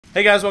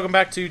Hey guys, welcome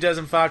back to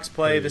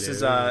dezandfoxplay. This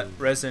is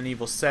Resident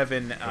Evil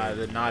 7,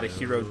 the Not a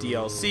Hero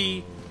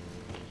DLC.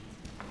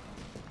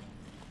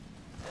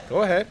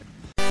 Go ahead.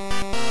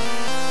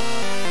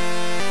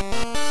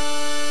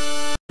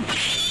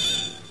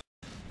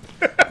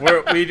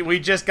 we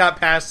just got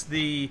past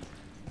the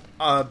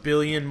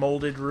billion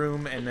molded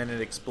room, and then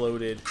it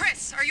exploded.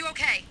 Chris, are you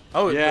okay?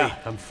 Oh, yeah, wait.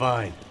 I'm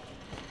fine.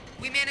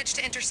 We managed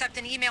to intercept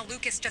an email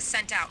Lucas just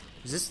sent out.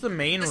 Is this the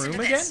main Listen room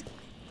to again? this.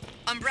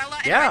 Umbrella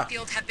and Yeah.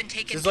 Redfield have been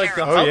taken This is like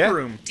care the of. hub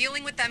room.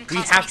 Dealing with them We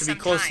cost have me to be some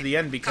close time. to the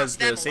end because Cost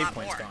them the a save lot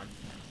point's more. gone.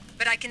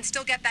 But I can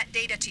still get that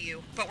data to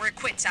you, but we're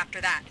quits after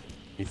that.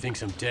 He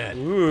thinks I'm dead.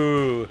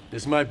 Ooh.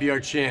 This might be our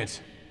chance.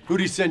 Who'd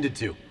he send it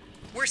to?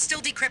 We're still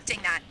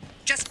decrypting that.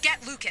 Just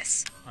get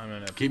Lucas. I'm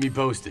gonna... Keep me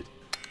posted.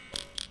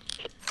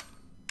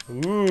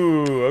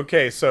 Ooh,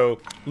 okay, so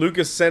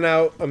Lucas sent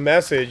out a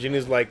message and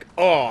he's like,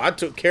 oh, I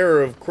took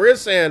care of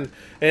Chris and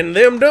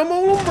them dumb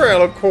old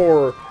Umbrella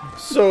Corps.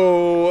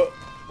 So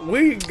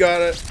we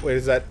gotta... Wait,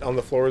 is that on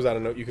the floor? Is that a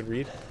note you could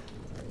read?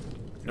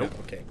 Nope. No,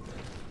 okay.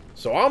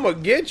 So I'm gonna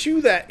get you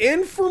that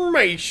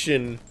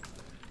information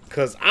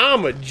because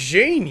I'm a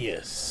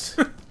genius.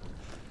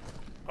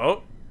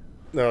 Oh.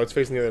 No, it's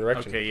facing the other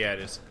direction. Okay, yeah, it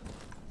is.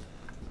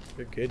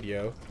 You're good,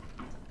 yo.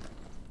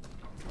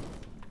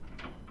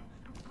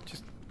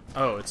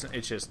 Oh, it's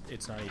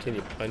not even... Can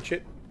you punch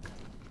it?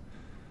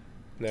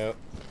 No.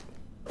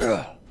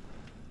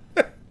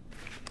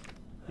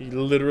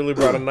 You literally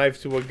brought a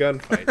knife to a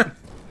gunfight.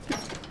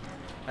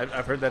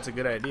 I've heard that's a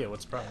good idea.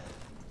 What's the problem?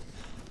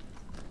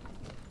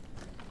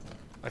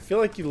 I feel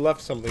like you left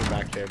something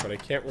back there, but I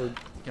can't... You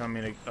want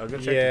me to... I'll go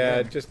check Yeah,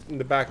 again. just in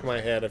the back of my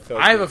head, I feel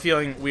like... I have a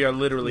feeling we are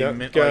literally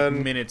Yep, like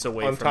minutes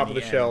away on from top of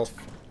the end. shelf.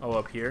 Oh,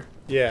 up here?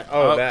 Yeah,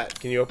 oh, Oh. that.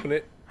 Can you open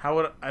it? How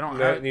would... I don't...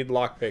 No, I, I need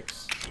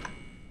lockpicks.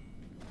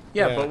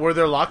 yeah, but were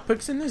there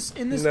lockpicks in this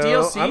No,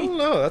 DLC? I don't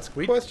know. That's a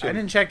good question. I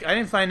didn't check. I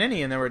didn't find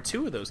any, and there were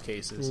 2 of those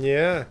cases.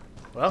 Yeah.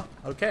 Well,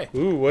 okay.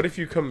 Ooh, what if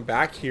you come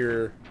back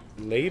here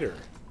later?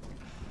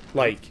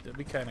 Like, That'd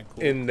be kind of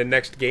cool. in the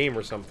next game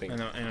or something. In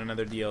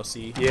another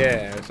DLC.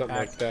 Yeah, or something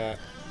like that.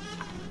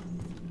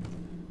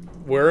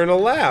 We're in a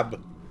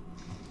lab.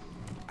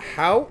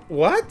 How?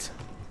 What?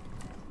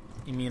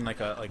 You mean like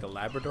a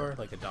Labrador,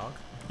 like a dog?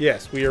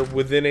 Yes, we are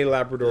within a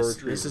Labrador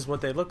Retriever. This is what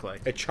they look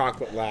like. A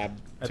chocolate lab,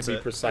 to be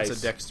precise. That's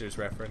a Dexter's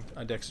reference.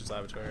 A Dexter's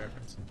Laboratory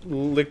reference.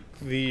 Lick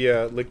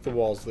the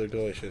walls. They're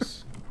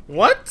delicious.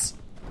 What?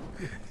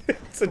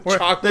 It's a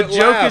chocolate The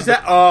joke lab. is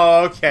that...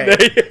 Oh, okay.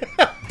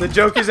 The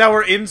joke is that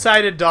we're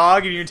inside a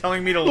dog and you're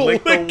telling me to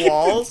lick the Lick it.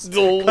 walls? It's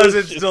Because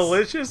it's delicious.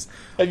 delicious?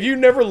 Have you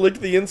never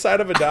licked the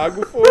inside of a dog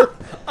before?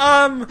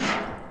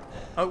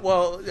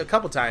 Well, a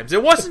couple times.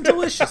 It wasn't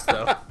delicious,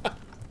 though.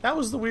 That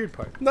was the weird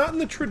part. Not in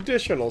the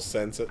traditional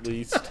sense, at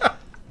least.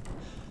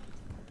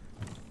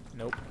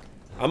 Nope.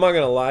 I'm not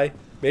gonna lie.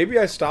 Maybe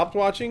I stopped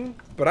watching,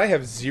 but I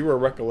have zero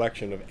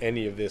recollection of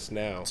any of this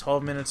now.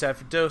 12 minutes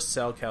after dose,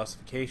 cell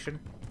calcification.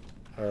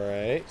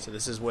 Alright. So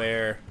this is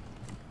where...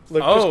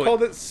 Look, Oh. just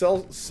call it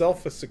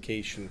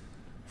selfification.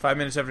 5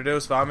 minutes after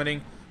dose,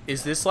 vomiting.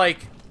 Is this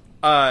like...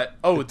 the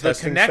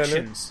testing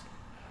connections.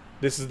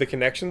 This is the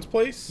connections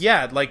place?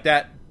 Yeah, like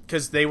that...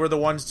 Because they were the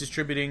ones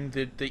distributing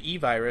the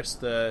E-virus,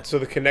 So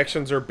the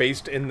connections are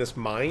based in this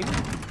mine?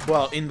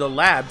 Well, in the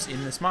labs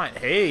in this mine.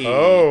 Hey!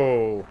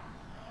 Oh.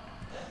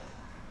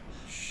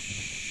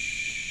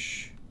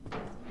 Shh.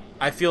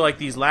 I feel like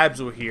these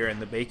labs were here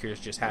and the bakers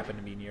just happened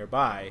to be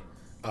nearby.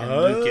 And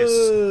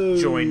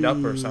Lucas joined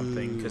up or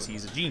something because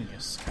he's a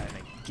genius, kind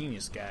of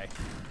genius guy.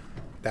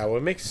 That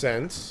would make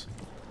sense.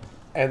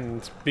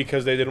 And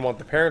because they didn't want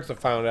the parents to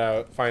find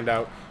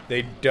out,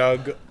 they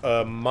dug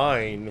a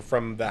mine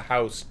from the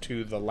house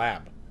to the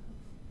lab.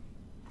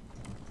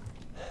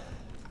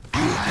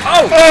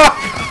 Oh!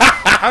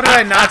 How did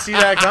I not see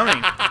that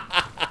coming?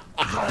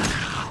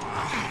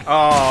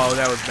 Oh,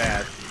 that was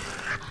bad.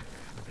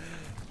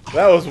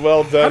 That was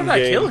well done, How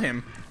did I game. kill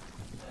him?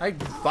 I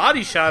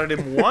body shotted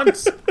him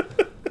once.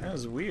 That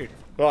was weird.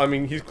 Well, I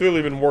mean, he's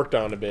clearly been worked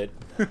on a bit.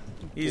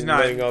 He's not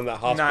laying on that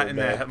hospital not in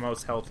bed. the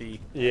most healthy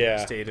Yeah.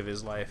 state of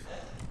his life.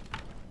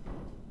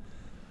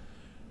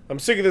 I'm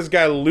sick of this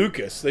guy,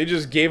 Lucas. They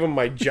just gave him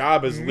my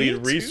job as Me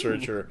lead too.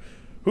 researcher.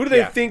 Who do they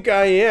Yeah. think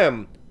I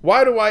am?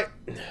 Why do I...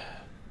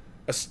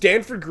 A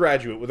Stanford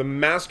graduate with a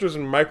master's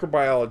in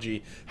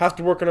microbiology have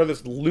to work under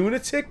this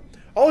lunatic?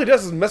 All he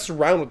does is mess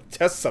around with the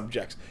test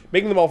subjects,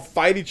 making them all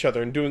fight each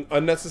other and doing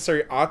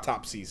unnecessary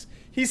autopsies.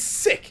 He's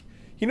sick.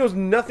 He knows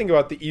nothing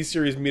about the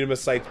E-Series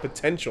Metamocyte's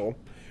potential.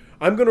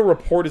 I'm going to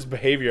report his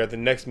behavior at the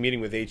next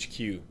meeting with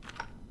HQ.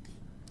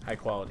 High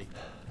quality.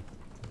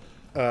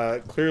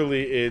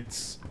 Clearly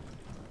it's...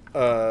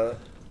 Nope.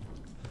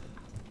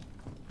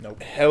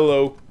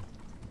 Hello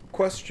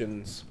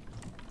questions.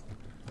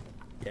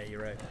 Yeah,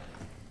 you're right.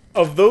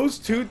 Of those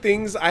two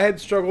things, I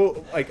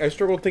struggled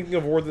thinking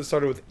of a word that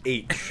started with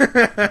H.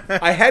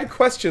 I had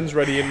questions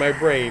ready in my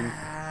brain.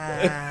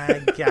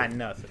 I got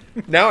nothing.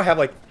 Now I have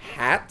like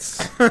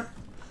hats,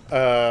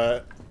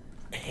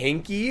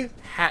 hanky,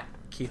 Hat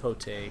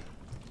Quixote.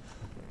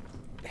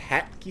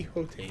 Hat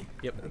Quixote.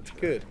 Yep. That's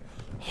good.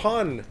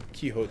 Han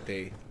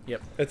Quixote.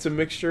 Yep. It's a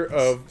mixture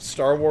of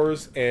Star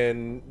Wars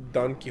and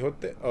Don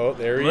Quixote. Oh,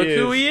 there he is. Look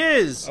who he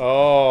is.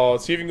 Oh,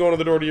 see if you can go into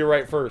the door to your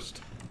right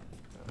first.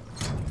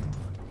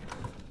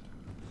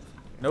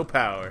 No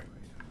power.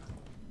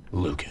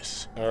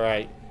 Lucas. All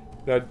right.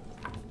 Now,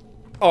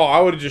 oh, I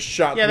would have just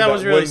shot Yeah, through that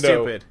was really window.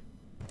 stupid.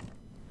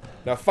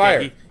 Now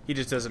fire. Yeah, he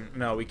just doesn't.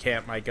 No, we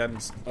can't. My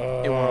guns.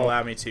 It won't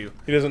allow me to.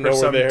 He doesn't for know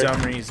we're some there.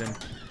 dumb reason.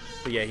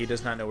 But yeah, he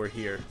does not know we're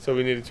here. So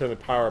we need to turn the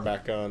power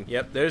back on.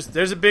 Yep.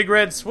 There's a big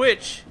red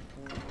switch.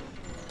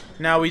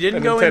 Now we didn't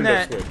A go in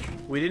Nintendo that. Switch.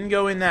 We didn't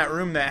go in that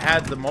room that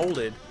had the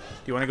molded. Do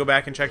you want to go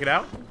back and check it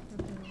out?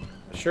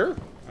 Sure.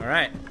 All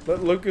right.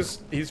 But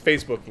Lucas, he's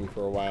Facebooking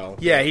for a while.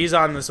 Yeah, he's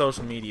on the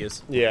social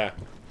medias. Yeah.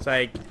 It's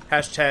like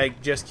hashtag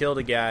just killed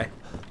a guy.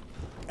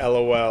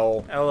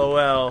 LOL.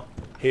 LOL.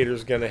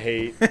 Haters gonna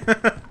hate.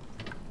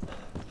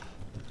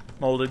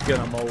 Molded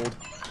gonna mold.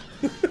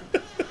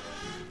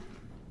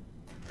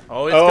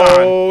 Oh, it's gone.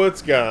 Oh,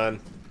 it's gone.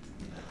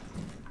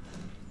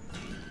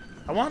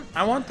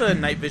 I want the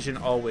night vision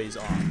always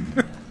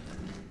on.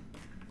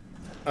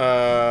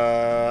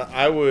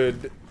 I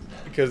would,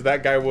 because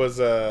that guy was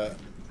a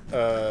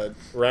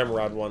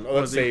Ramrod one. Oh,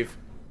 that's Was he? save.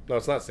 No,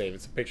 it's not save.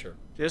 It's a picture.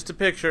 Just a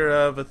picture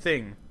of a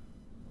thing.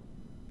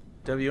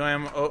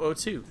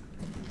 WM002.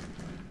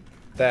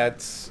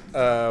 That's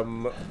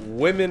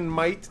Women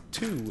Might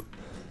 2.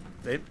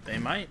 They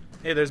might.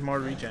 Hey, there's more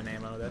regen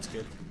ammo. That's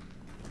good.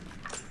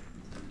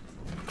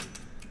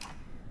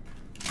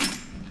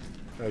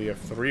 Oh, you have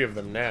 3 of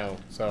them now.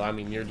 So I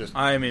mean, you're just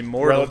I am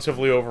immortal.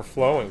 relatively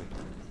overflowing.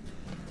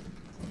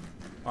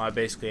 Well, I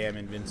basically am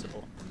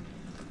invincible.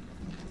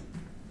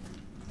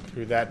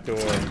 Through that door.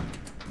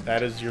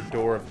 That is your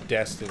door of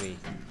destiny.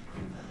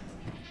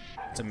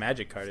 It's a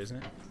magic card, isn't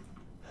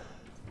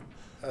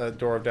it?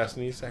 Door of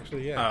Destinies,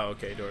 actually, yeah. Oh,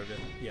 okay, door of it.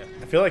 Yeah.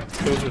 I feel like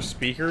those are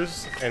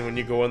speakers, and when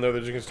you go in there, they're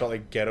just gonna start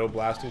like ghetto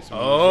blasting some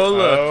Oh, music.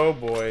 look. Oh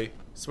boy.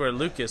 It's where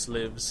Lucas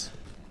lives.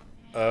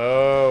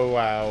 Oh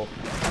wow.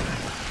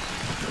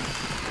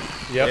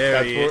 Yep, There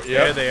that's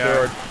where. they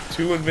there are. are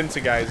 2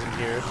 Invinci guys in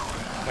here,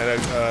 and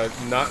a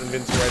not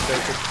Invinci right there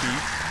for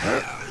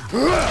Keith.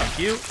 Thank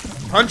you.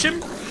 Punch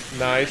him.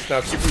 Nice.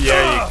 Now keep.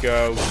 There you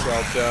go.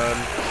 Well done.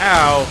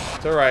 Ow.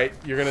 It's all right.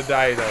 You're gonna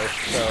die though.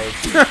 So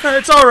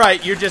It's all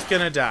right. You're just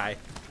gonna die.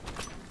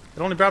 It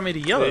only brought me to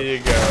yellow. there you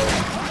go.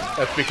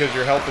 That's because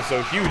your health is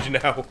so huge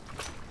now.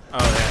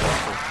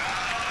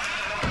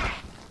 Oh yeah.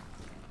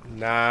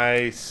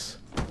 Nice.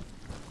 I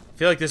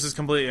feel like this is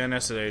completely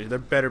unnecessary. There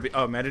better be.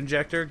 Oh, med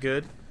injector.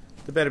 Good.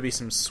 There better be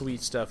some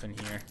sweet stuff in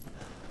here.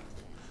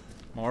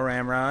 More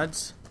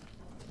ramrods.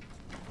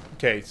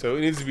 Okay, so it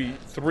needs to be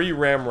 3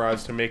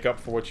 ramrods to make up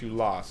for what you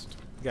lost.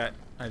 I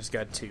just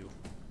got 2.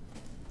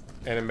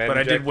 And a med But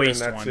I injector, did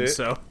waste and that's one, it.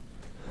 so.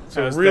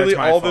 Really, that's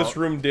my all fault. this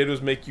room did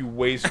was make you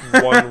waste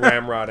 1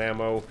 ramrod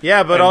ammo.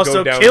 Yeah, but and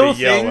also go down kill to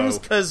yellow. things,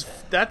 because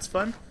that's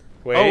fun.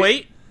 Wait. Oh,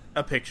 wait.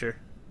 A picture.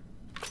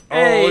 Oh,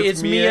 Hey,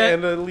 it's Mia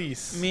and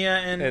Elise. Mia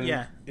and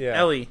yeah,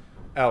 Ellie.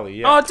 Ellie,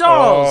 yeah. Oh,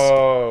 dolls!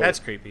 Oh. That's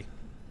creepy.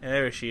 And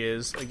there she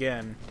is,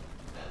 again.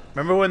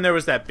 Remember when there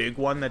was that big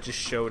one that just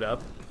showed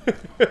up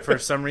for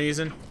some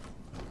reason?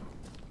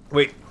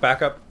 Wait,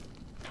 back up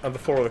on the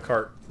floor of the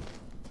cart.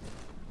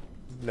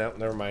 No,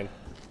 never mind.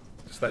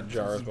 Just that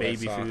jar is what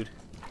Baby I saw. food.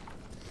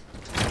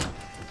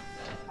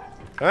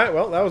 Alright,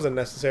 well, that was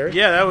unnecessary.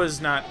 Yeah, that was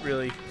not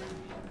really...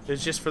 It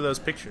was just for those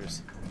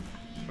pictures.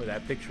 Or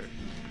that picture.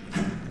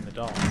 And the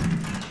doll.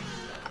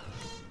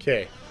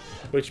 Okay.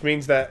 Which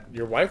means that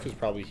your wife was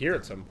probably here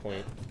at some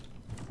point.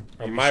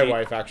 Or Maybe my she-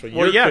 wife, actually.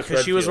 Well, You're yeah, Chris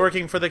because she was Redfield.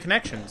 working for the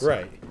Connections.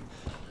 Right.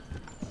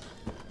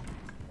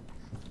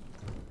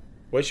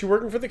 Was she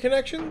working for the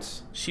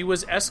Connections? She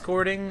was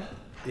escorting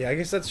Yeah, I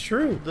guess that's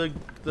true.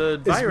 the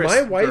Is virus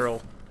my wife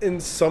girl. in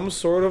some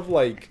sort of,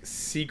 like,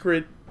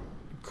 secret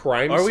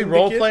crime Are we syndicate?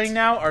 role-playing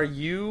now?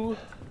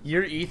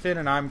 You're Ethan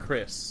and I'm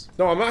Chris.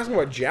 No, I'm asking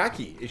about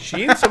Jackie. Is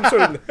she in some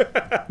sort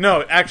of...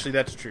 No, actually,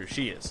 that's true.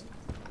 She is.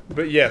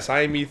 But yes,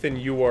 I am Ethan,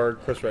 you are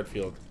Chris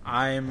Redfield.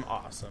 I'm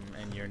awesome,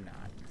 and you're not.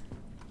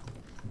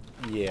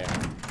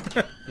 Yeah.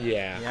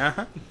 Yeah.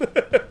 Yeah?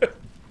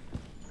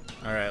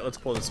 Alright, let's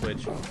pull the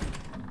Switch.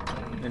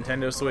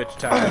 Nintendo Switch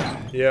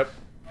time. Yep.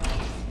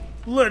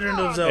 Legend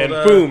of And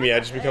Zelda. boom, yeah,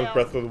 it just becomes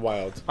Breath of the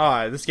Wild.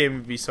 Ah, this game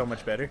would be so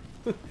much better.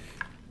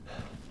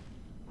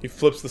 He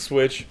flips the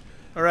switch.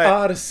 Alright,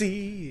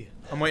 Odyssey.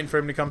 I'm waiting for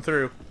him to come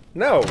through.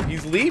 No,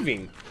 he's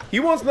leaving. He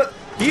wants not.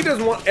 He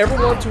doesn't want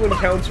everyone to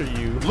encounter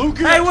you.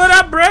 Lucas! Hey, what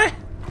up, bruh?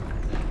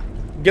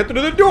 Get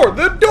through the door.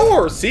 The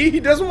door. See, he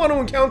doesn't want to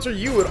encounter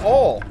you at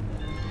all.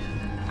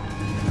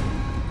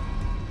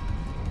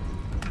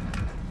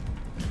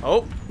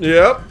 Oh,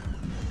 Yep.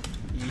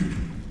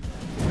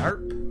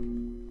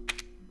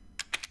 yarp.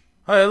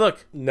 Hey,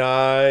 look.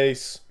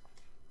 Nice.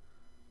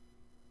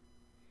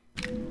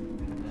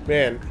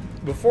 Man,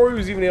 before he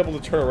was even able to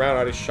turn around,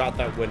 I just shot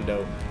that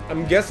window.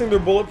 I'm guessing they're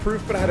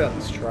bulletproof, but I had at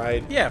least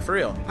tried. Yeah, for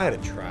real. I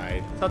had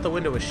tried. I thought the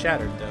window was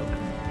shattered, though.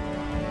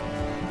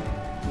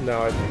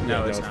 No, No,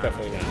 no, it's it's not.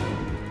 definitely not.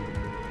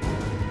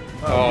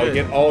 Oh, good.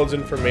 get all his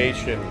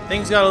information.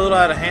 Things got a little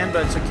out of hand,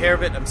 but I took care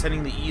of it. I'm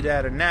sending the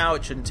e-data now.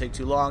 It shouldn't take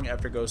too long.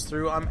 After it goes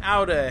through, I'm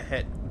out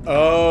ahead.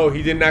 Oh,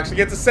 he didn't actually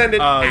get to send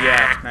it. Oh,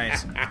 yeah,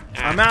 nice.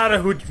 I'm out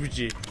of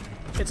Huji.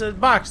 It's a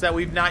box that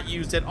we've not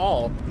used at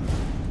all.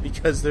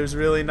 Because there's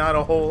really not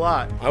a whole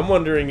lot. I'm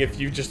wondering if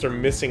you just are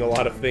missing a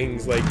lot of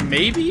things, like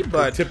Maybe,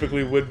 but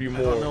typically would be I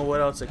more. don't know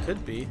what else it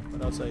could be.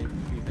 What else I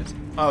be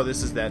missing? Oh,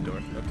 this is that door.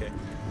 Okay.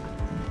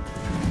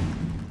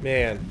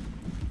 Man,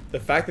 the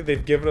fact that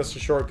they've given us a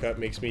shortcut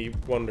makes me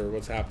wonder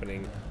what's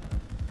happening.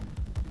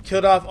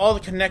 Killed off all the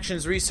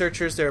connections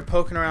researchers. They were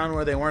poking around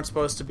where they weren't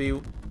supposed to be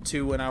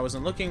when I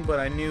wasn't looking,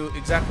 but I knew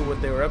exactly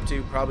what they were up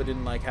to. Probably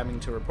didn't like having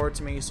to report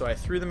to me, so I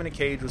threw them in a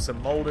cage with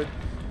some molded.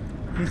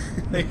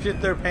 They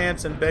shit their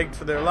pants and begged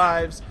for their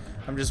lives.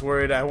 I'm just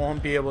worried I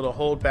won't be able to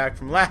hold back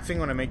from laughing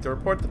when I make the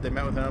report that they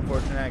met with an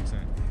unfortunate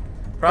accident.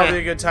 Probably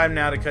a good time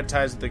now to cut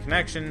ties with the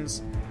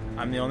connections.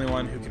 I'm the only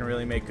one who can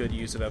really make good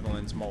use of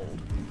Evelyn's mold.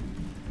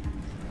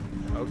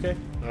 Okay.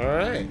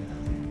 Alright.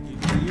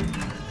 You.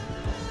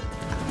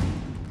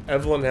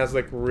 Evelyn has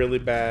like really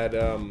bad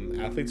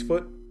athlete's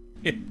foot.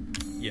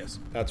 Yes.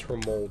 That's her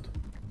mold.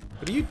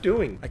 What are you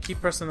doing? I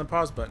keep pressing the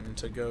pause button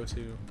to go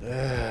to...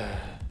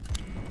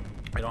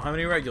 I don't have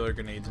any regular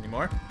grenades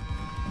anymore.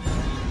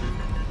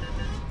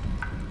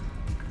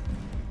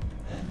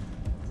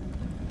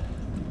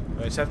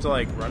 Do I just have to,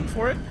 like, run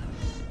for it?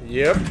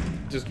 Yep.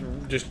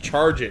 Just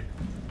charge it.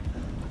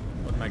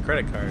 With my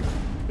credit card.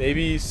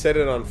 Maybe set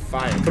it on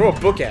fire. Throw a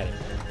book at it.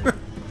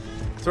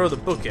 Throw the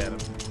book at him.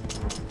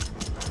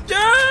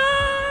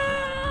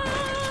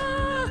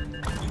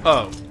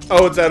 Oh.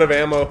 Oh, it's out of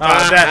ammo.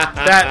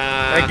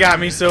 That got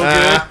me so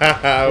good.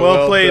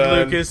 Well played,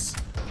 done. Lucas.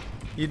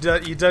 You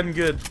done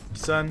good,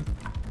 son.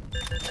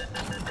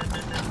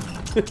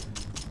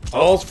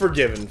 All's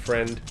forgiven,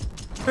 friend.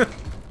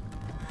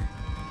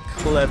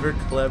 Clever,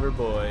 clever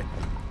boy.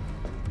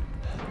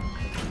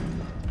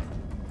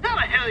 How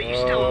the hell are you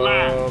still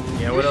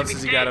alive? Yeah, what else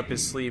has he got up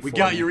his sleeve We for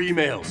got me? your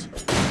emails.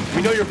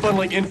 We know you're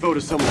funneling info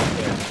to someone up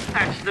there.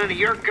 That's none of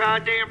your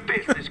goddamn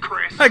business,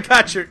 Chris. I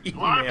got your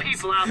lot of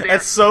people out emails. there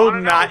That's so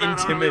wanna know not about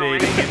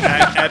intimidating all the in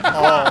that at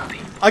all.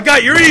 I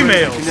got your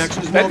emails!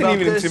 Connections know That didn't about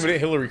even this? intimidate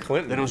Hillary They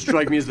Clinton. don't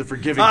strike me as the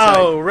forgiving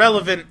Oh, type.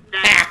 relevant.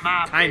 That's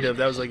my Kind of. business.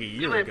 That was like a You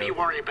year let me ago.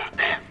 worry about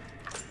that.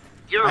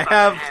 You're I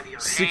about to have your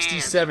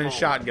 67 hands full.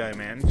 shotgun,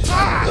 man.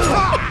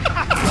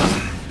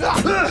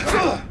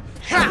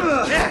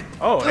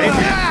 Oh, hey,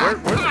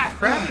 man. Where the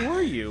crap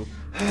were you?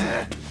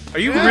 Are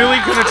you really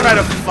gonna try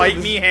to fight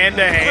me hand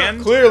to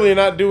hand? Clearly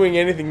not doing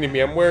anything to me.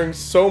 I'm wearing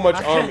so much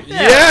armor.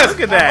 Yeah, Yes! look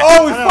at that.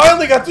 Oh, we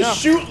finally got to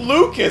shoot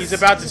Lucas! He's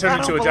about to turn I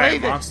into a don't giant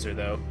believe it. monster,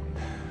 though.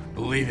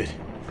 Believe it.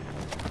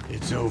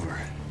 It's over.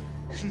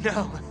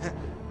 No.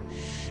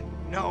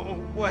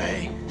 No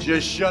way.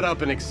 Just shut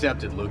up and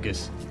accept it,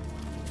 Lucas.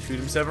 Shoot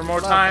him several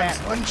more times.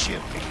 Wouldn't you?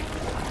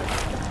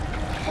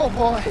 Oh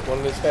boy. One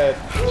in his head.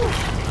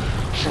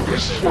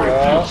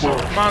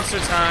 Monster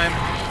time.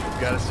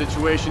 We've got a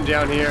situation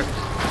down here.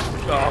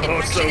 Oh,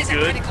 Direction so is a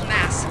good. critical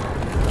mass.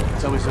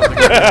 Tell me something.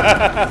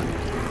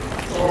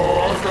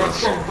 Oh, I've got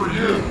something for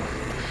you.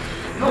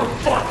 You're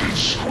fucking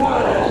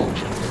squirreled.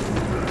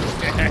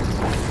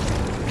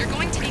 You're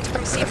going to need to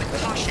proceed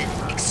with caution.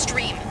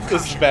 Extreme caution.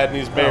 This is Bad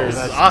News Oh, Bears.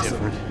 that's awesome.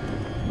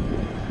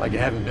 different. Like it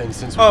haven't been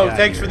since we Oh, got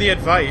thanks here. for the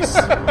advice.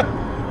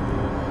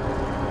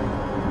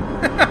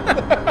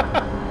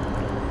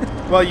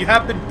 Well, you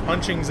have been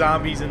punching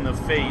zombies in the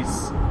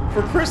face.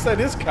 For Chris, that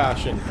is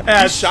caution. He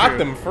That's shot true.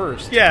 them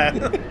first. Yeah.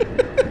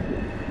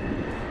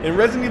 In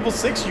Resident Evil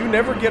 6, you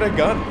never get a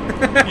gun.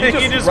 You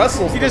just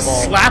wrestles you them just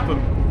all. slap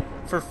them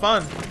for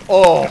fun.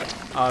 Oh.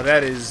 Oh,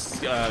 that is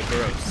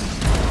gross.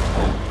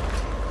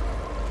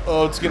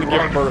 Oh, it's gonna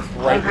give birth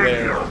right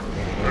there.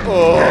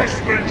 Oh.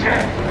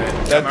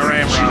 That's my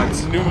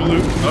ramrods. new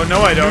Luke. Oh,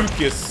 no, I don't.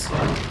 Lucas.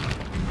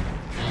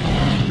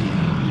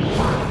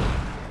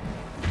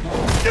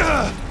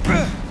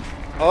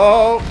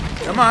 Oh.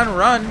 Come on,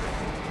 run.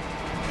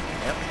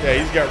 Yeah,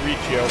 he's got reach,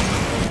 yo.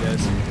 He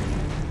does.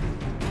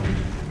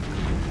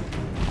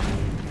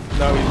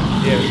 No,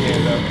 he's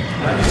hand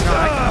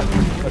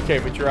up. Okay,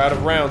 but you're out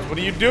of rounds. What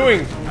are you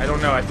doing? I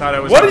don't know. I thought I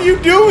was. What are you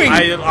doing?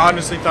 I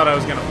honestly thought I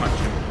was gonna punch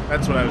him.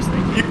 That's what I was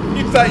thinking.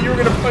 You thought you were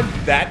gonna punch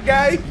that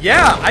guy?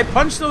 Yeah, I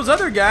punched those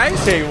other guys.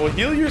 Okay, well,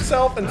 heal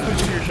yourself and switch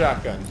to your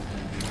shotgun.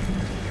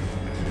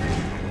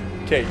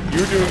 Okay,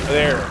 you're doing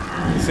there.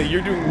 So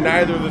you're doing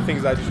neither of the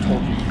things I just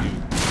told you to do.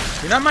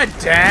 You're not my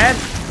dad.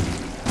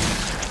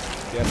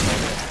 Yes,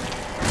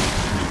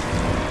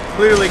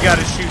 Clearly, got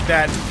to shoot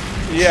that.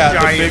 yeah,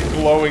 giant. the big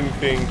glowing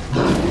thing.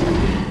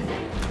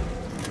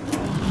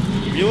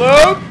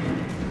 Reload.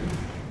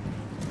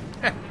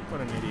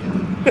 What an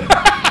idiot.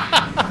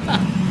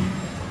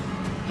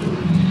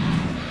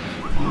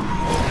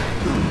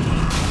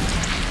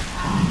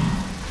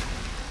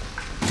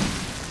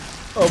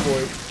 Oh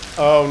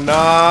boy. Oh,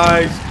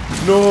 nice.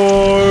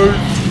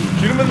 Nice.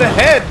 Shoot him in the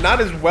head, not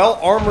his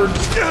well-armored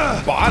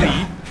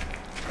body.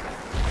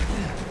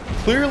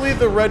 Clearly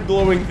the red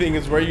glowing thing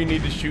is where you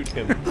need to shoot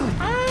him.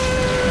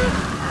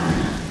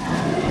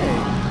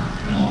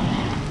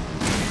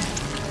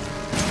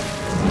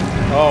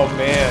 Oh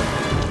man.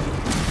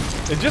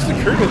 It just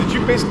occurred to me that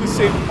you basically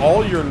saved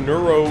all your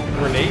neuro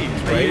grenades,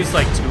 I right? used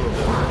like 2 of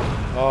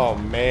them. Oh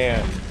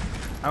man.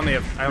 I only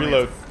have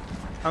Reload.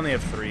 I only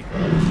have 3.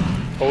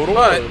 Total.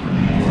 But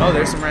oh,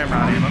 there's some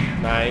ramrod ammo.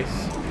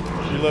 Nice.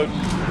 Reload.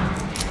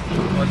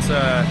 Let's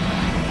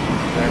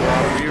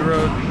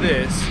reload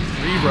this.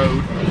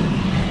 Reload.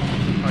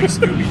 Like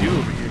Scooby-Doo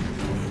over here.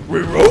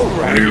 Reload,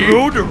 right?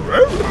 Reload the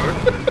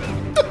railroad.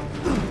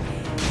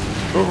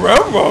 The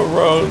railroad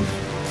runs.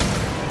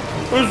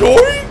 The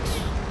zoinks.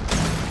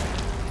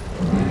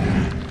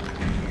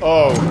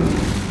 Oh.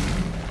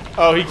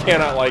 Oh, he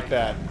cannot like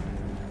that.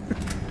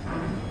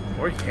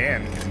 Or you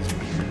can.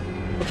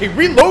 Okay,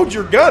 reload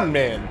your gun,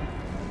 man.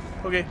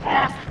 Okay.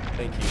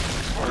 Thank you.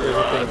 There's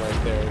a thing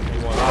right there. If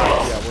you want,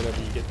 yeah,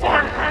 whenever you get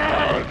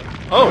there.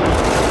 Oh,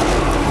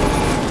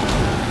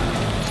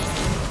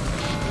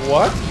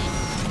 What?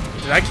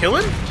 did I kill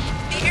him?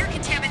 The air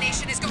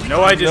contamination is going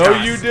No, I did No,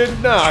 not. you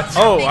did not.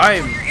 Oh, Before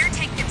I'm your air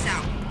tank gives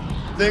out.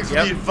 Thanks for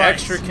the yep, advice.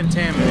 extra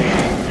contaminated.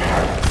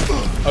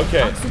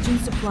 Okay. Oxygen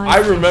supply I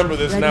remember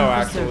this ready now, for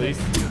actually.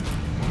 service.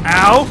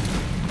 Ow!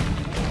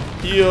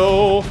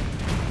 Heal.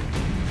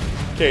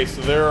 Okay,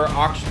 so there are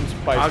oxygen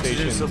supply Oxygen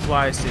stations,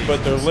 supply station.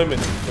 but they're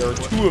limited. There are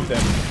 2 of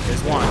them,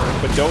 There's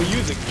 1. but don't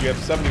use it because you have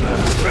 71.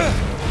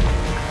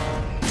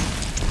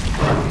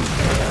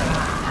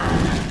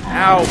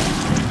 Ow!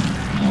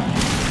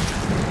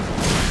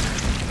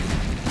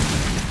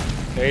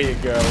 There you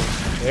go.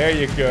 There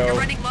you go. You're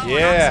running low on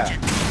Yeah.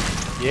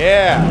 oxygen.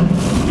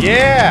 Yeah.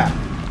 Yeah.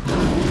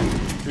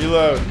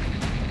 Reload.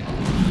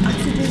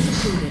 Oxygen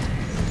depleted.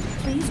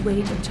 Please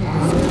wait until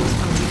reserves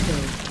are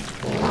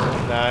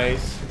refilled.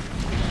 Nice.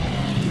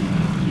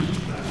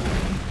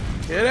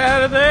 Get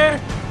out of there!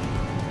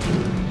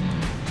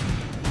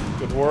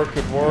 Good work.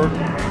 Good work.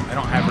 I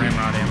don't have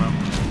ramrod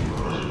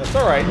ammo. That's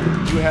all right.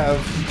 You have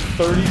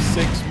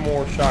 36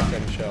 more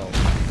shotgun shells.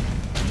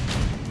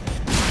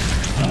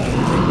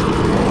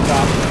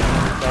 Top.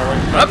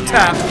 Up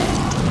top!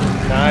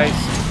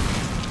 Nice.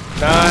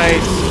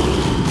 Nice.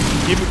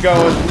 Keep it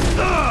going.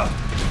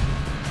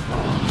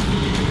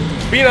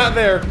 Be not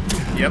there.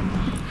 Yep.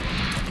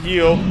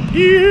 Heal.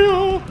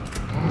 Heal.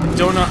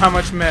 Don't know how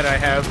much med I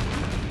have.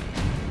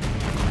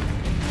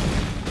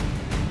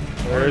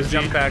 Where is he?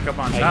 Jump back up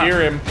on top. I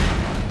hear him.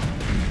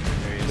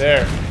 There he is.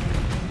 There.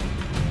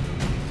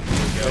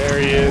 There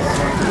he is.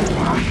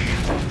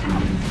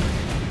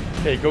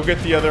 Okay, go get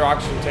the other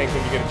oxygen tank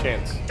when you get a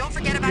chance. Don't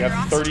forget about You your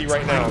have oxygen 30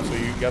 right now, so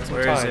you got some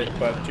Where is time. it?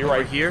 But to your Over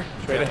right, here?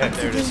 straight ahead.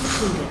 There it Oxygen is.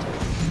 depleted.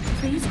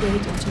 Please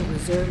wait until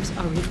reserves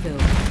are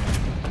refilled.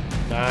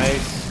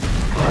 Nice.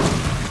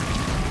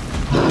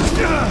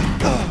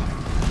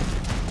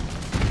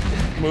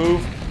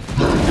 Move.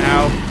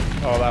 Ow.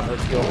 Oh, that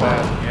hurts real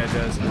bad. Yeah, it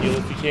does. Heal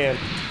if you can.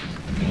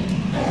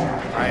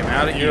 I am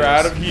out of You're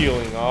out of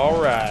healing.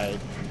 All right.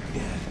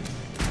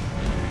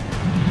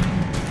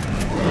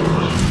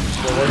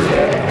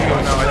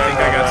 Oh, no, I think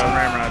I got some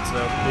ramrods,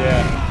 though.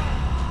 Yeah.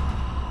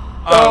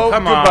 Oh,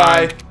 come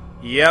goodbye.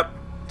 on. Yep.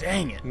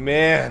 Dang it.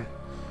 Man,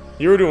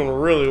 you were doing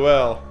really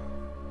well.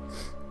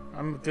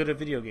 I'm good at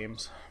video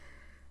games.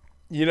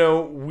 You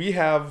know, we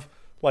have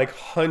like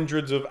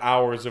hundreds of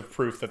hours of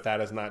proof that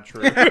that is not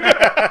true. We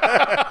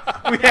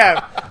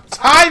have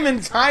time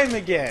and time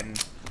again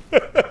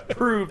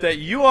proved that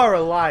you are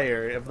a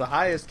liar of the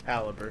highest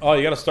caliber. Oh,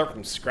 you got to start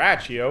from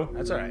scratch, yo.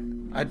 That's alright.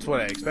 That's what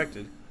I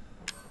expected.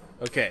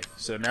 Okay,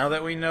 so now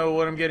that we know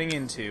what I'm getting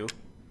into,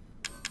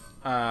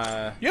 You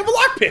have a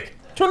lockpick.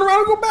 Turn around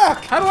and go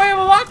back. how do I have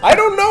a lock? I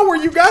don't know where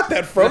you got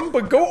that from,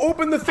 but go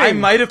open the thing. I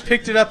might have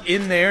picked it up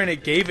in there and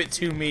it gave it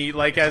to me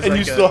like as And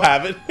like you a, still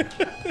have it.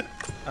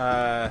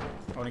 I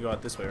want to go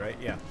out this way, right?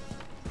 Yeah.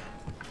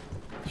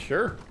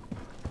 Sure.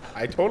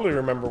 I totally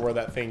remember where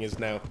that thing is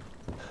now.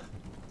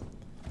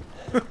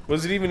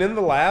 Was it even in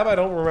the lab? I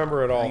don't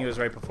remember at I all. think it was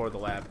right before the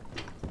lab.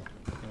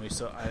 And we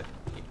saw.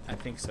 I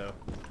think so.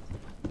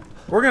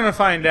 We're gonna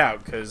find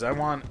out because I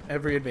want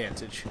every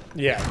advantage.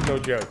 Yeah, no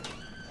joke.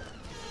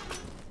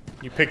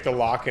 You pick the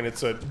lock and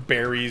it's a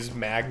Barry's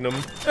Magnum.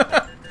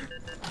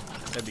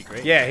 That'd be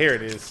great. Yeah, here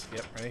it is.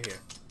 Yep, right here.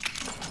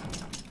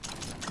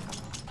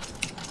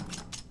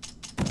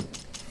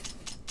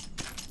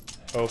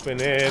 Open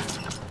it.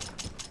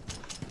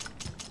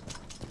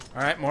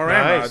 All right, more Nice.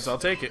 ramrods. I'll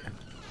take it.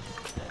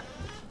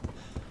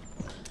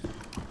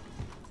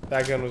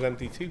 That gun was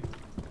empty too.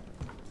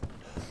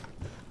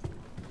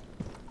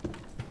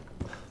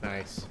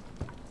 Nice.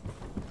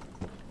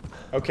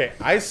 Okay,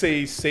 I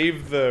say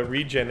save the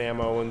regen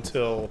ammo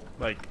until,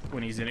 Like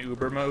when he's in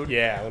Uber mode.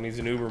 yeah, when he's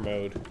in Uber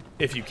mode.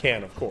 If you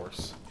can, of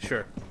course.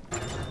 Sure.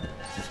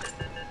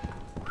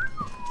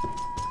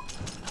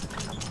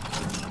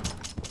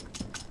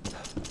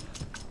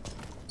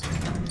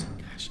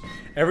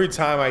 Every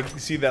time I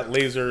see that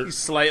laser, He's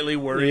slightly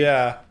worried.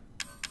 yeah.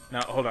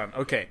 Now hold on.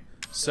 Okay,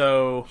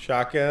 so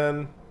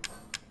Shotgun,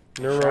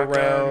 neuro shotgun is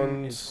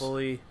rounds,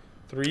 fully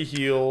 3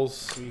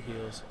 heals. 3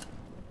 heals.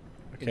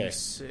 Can Okay.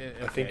 you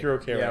I think you're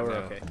okay Yeah, right we're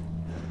now. okay.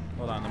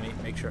 Hold on, let me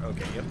make sure.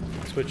 Okay, yep.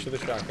 Switch to the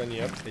shotgun.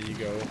 Yep, there you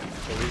go.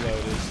 Fully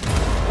loaded.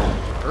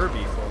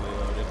 Herbie fully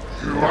loaded.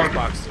 Box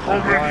box.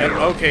 Yep,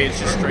 okay, it's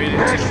just straight into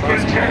the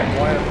box.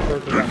 Why on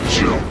earth is that?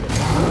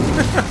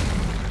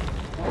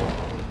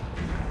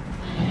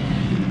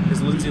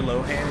 Is Lindsay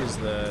Lohan is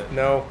the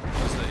No.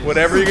 is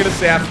Whatever you're gonna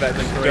say after that,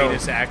 the just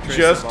greatest don't. actress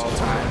Just of all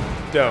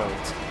time?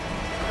 don't.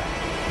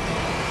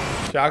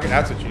 Shotgun.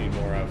 That's what you need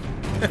more of.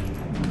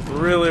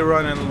 Really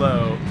running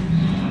low.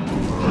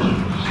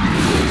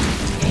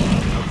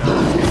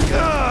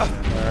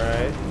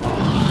 Alright.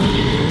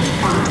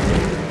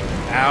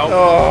 Ow.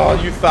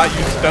 Oh, you thought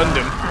you stunned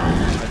him. I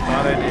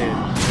thought I did.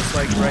 Just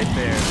like right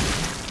there.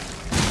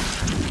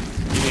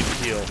 You need to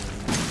heal.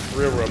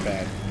 Real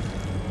bad.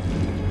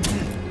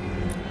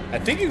 I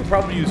think you could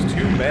probably use 2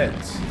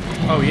 meds.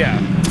 Oh, yeah.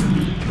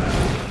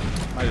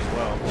 Might as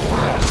well.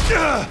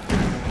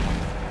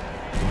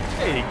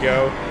 There you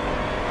go.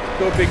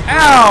 Go big.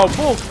 Ow!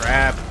 Bull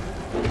crap.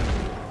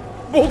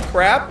 Bull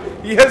crap?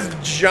 He has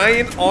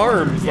giant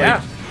arms.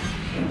 Yeah.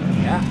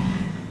 Yeah.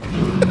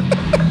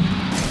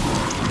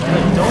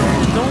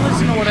 Don't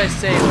listen to what I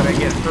say when I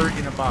get hurt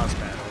in a boss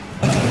battle.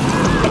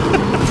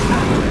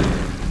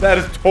 That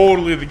is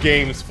totally the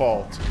game's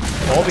fault.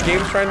 All the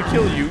game's trying to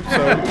kill you,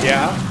 so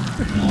yeah.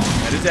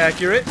 That is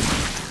accurate.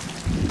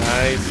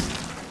 Nice.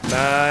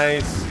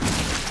 Nice.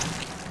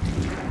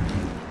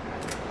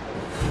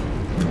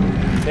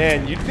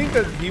 Man, you'd think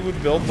that he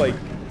would build like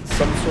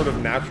some sort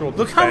of natural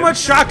Look defense. how much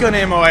shotgun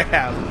ammo I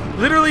have.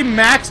 Literally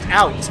maxed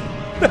out.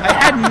 I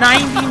had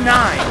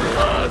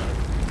 99.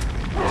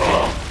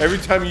 Every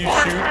time you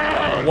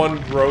shoot,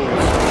 1 grows.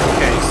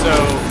 Okay, so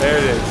There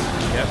it is.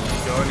 yep,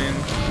 going in.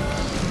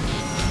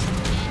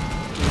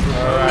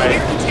 Alright.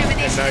 Air And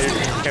contamination now is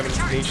your off the charts.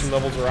 contamination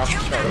levels are off the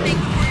Jump chart. that thing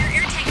before your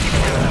air tank gets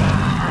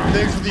filled.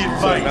 Thanks for the So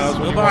advice. now's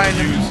when Go you want behind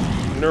to him. use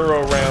neuro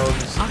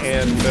rounds Oxygen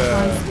and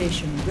supply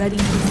station ready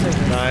for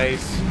service.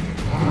 nice.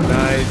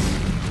 Nice.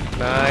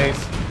 Nice.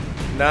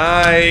 I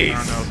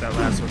Nice. don't know if that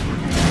last one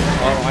worked.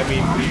 Oh, I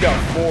mean, we got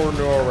 4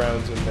 neuro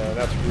rounds in there.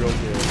 That's real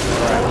good.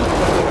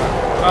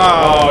 Oh,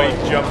 Oh,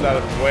 he jumped out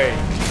of the way.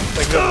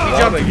 Like the he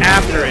jumped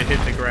after it hit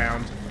the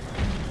ground.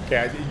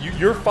 Okay,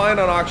 you're fine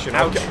on oxygen.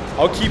 Ouch.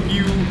 I'll keep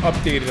you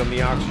updated on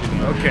the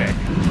oxygen. Okay.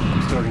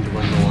 I'm starting to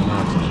run low on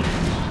oxygen.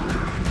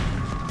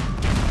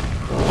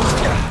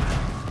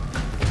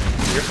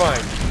 You're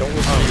fine. Don't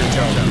listen to your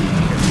jump.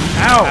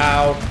 Ow!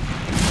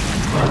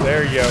 Ow.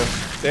 There you go.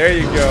 There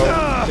you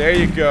go. There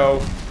you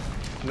go.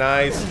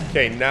 Nice.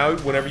 Okay, now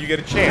whenever you get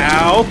a chance,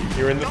 Ow!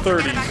 you're in the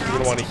 30s. You're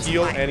going to want to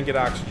heal and get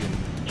oxygen.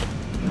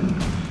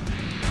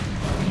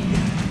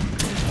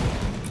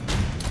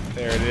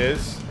 There it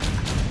is.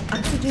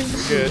 Oxygen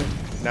Good.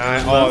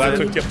 Nice. Oh, that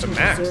took you up to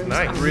max.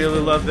 Nice. Really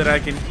love that I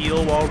can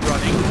heal while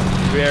running.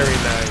 Very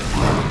nice.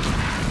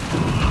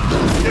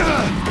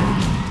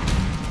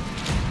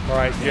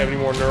 Alright, do you have any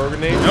more neuro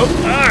grenades? Nope.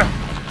 Ah!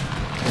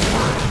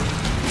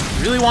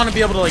 Really want to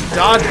be able to like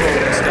dodge roll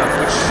and stuff,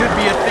 which should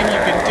be a thing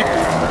you can do.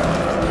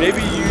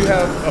 Maybe you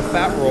have a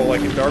fat roll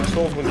like in Dark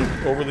Souls when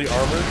you're overly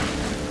armored.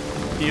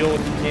 Heal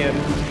if you can.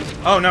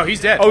 Oh no, he's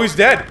dead. Oh, he's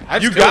dead.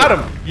 That's You good. got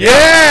him.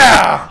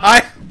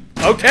 Yeah!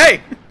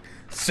 Okay.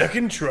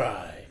 Second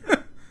try.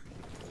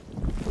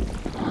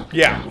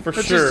 Yeah, for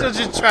Let's sure.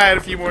 just try it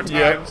a few more times.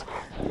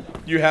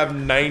 Yep. You have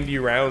 90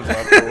 rounds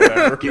left or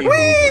whatever.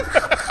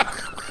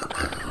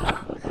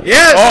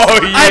 Yes! Oh,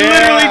 I yeah!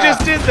 literally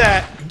just did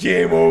that.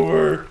 Game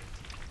over.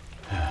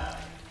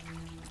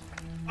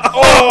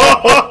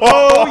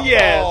 Oh,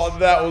 yes. Oh,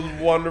 that was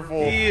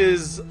wonderful. He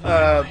is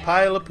a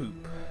pile of poop.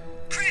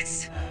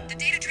 Chris, the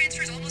data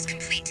transfer is almost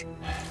complete.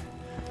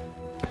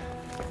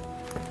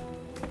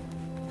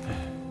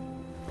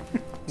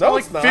 No,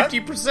 Like it's not.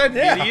 50%,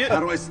 Yeah. How idiot.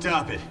 do I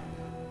stop it?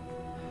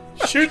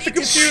 Shoot the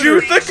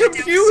computer. Shoot the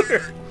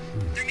computer.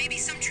 There may be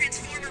some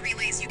transformer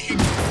relays you can.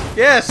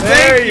 Yes,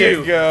 There thank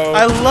you go.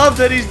 I love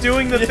that he's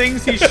doing the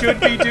things he should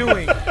be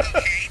doing.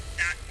 Okay,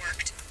 that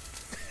worked.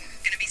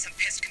 Gonna be some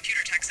pissed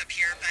computer techs up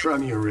here, but Cry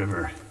me a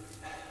river.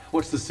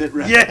 What's the sit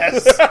rep?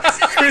 Yes.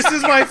 Chris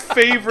is my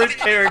favorite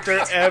character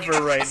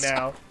ever right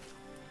now.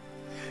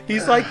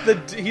 He's like the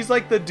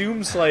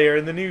Doomslayer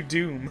in the new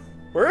Doom.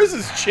 Where is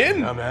his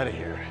chin? I'm out of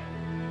here.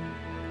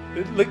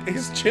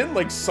 His chin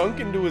like sunk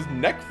into his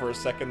neck for a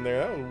second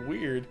there. That was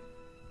weird.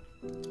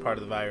 It's part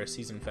of the virus.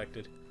 He's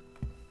infected.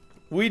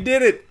 We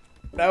did it.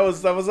 That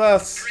was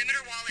us. perimeter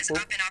wall is up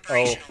and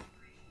operational.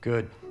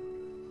 Good.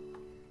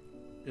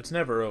 It's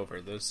never over.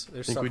 There's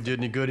Think we something. did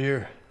any good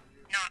here?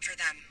 Not for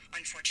them,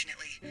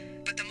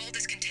 unfortunately. But the mold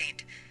is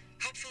contained.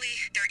 Hopefully,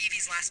 they're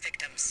Evie's last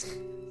victims.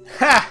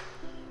 Ha!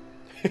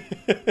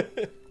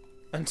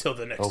 Until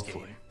the next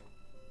Hopefully. game.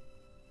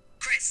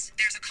 Chris,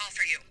 there's a call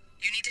for you.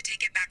 You need to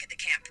take it back at the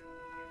camp.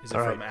 Is it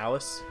All from right.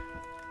 Alice?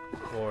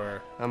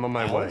 Or I'm on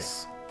my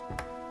Alice?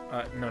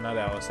 no, not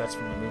Alice. That's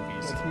from the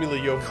movies. That's Mila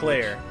Jovovich.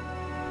 Claire.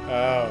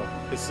 Oh,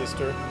 his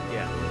sister.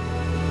 Yeah.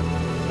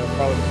 That's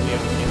probably from the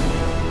end.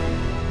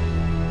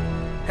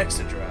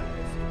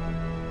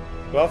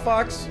 Hexadrive. Well,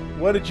 Fox,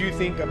 what did you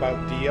think about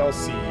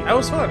DLC? That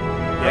was fun.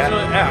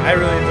 Yeah. I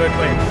really enjoyed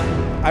playing.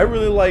 I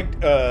really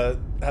liked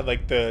had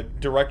like the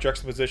direct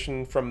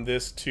juxtaposition from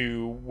this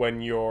to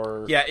when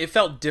you're Yeah, it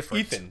felt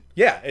different. Ethan.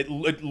 Yeah, it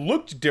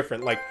looked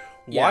different. Like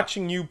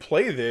watching you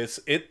play this,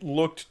 it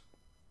looked.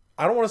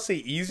 I don't want to say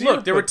easier.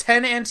 Look, there were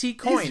 10 antique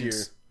coins.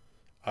 Easier.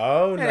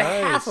 Oh, I nice.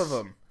 had half of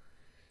them.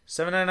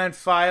 799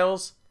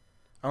 files.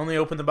 I only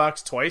opened the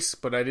box twice,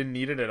 but I didn't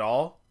need it at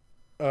all.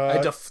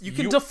 You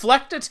can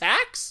deflect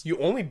attacks? You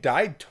only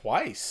died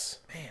twice.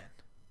 Man.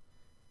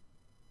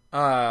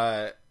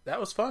 That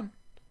was fun.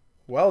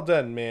 Well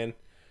done, man.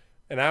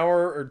 An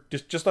hour or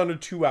just under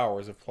 2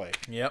 hours of play.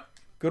 Yep.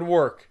 Good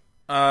work.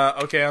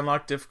 Okay,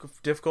 unlock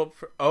difficult.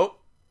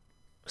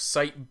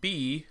 Sight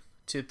B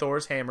to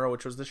Thor's hammer,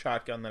 which was the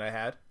shotgun that I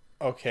had.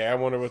 Okay, I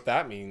wonder what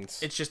that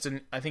means. It's just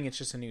I think it's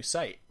just a new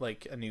sight,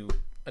 like a new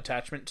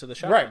attachment to the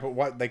shotgun. Right, but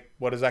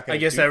what is that going to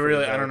do? I guess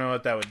I don't know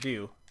what that would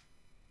do.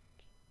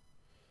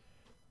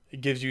 It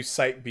gives you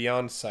sight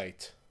beyond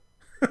sight.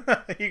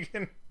 you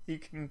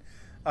can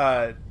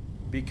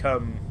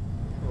become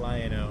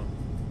Lion-O.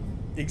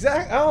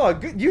 Exactly. Oh,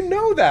 good. You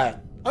know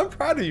that. I'm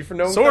proud of you for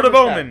knowing. Sword of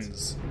Thundercats.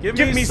 Omens. Give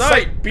me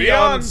sight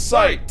beyond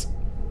sight.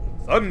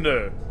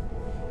 Thunder.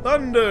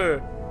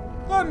 Thunder.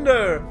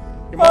 Thunder.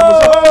 Your mom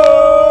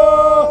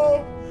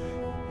was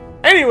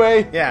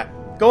Anyway. Yeah.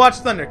 Go watch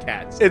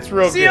Thundercats. It's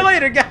real good. See you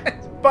later, guys.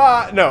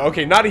 Bye. No,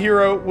 okay. Not a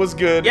Hero was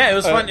good. Yeah, it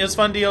was fun. It was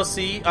fun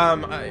DLC.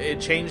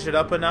 It changed it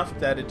up enough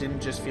that it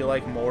didn't just feel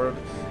like more of...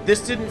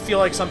 This didn't feel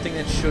like something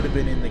that should have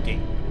been in the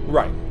game.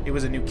 Right. It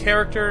was a new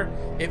character.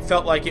 It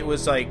felt like it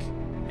was like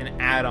an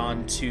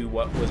add-on to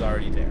what was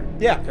already there.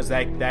 Yeah. Because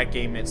that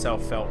game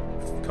itself felt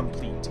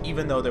complete,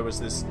 even though there was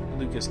this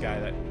Lucas guy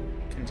that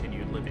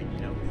continued living, you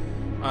know.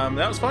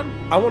 That was fun.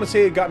 I want to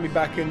say it got me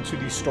back into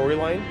the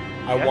storyline.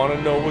 I want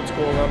to know what's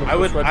going on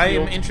with I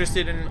am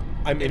interested in...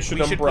 We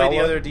should play the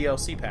other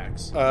DLC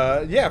packs.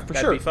 Yeah, for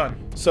sure. That'd be fun.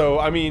 So,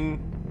 I mean,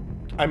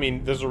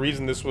 there's a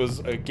reason this was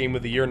a Game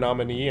of the Year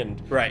nominee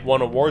and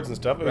won awards and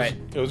stuff.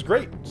 It was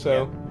great.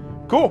 So,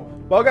 cool.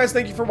 Well, guys,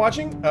 thank you for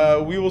watching.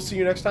 We will see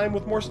you next time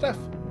with more stuff.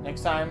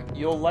 Next time,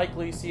 you'll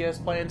likely see us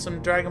playing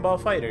some Dragon Ball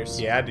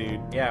Fighters. Yeah, dude.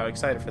 Yeah, I'm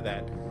excited for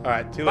that. All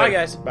right, see you Bye, later.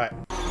 guys.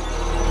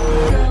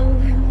 Bye.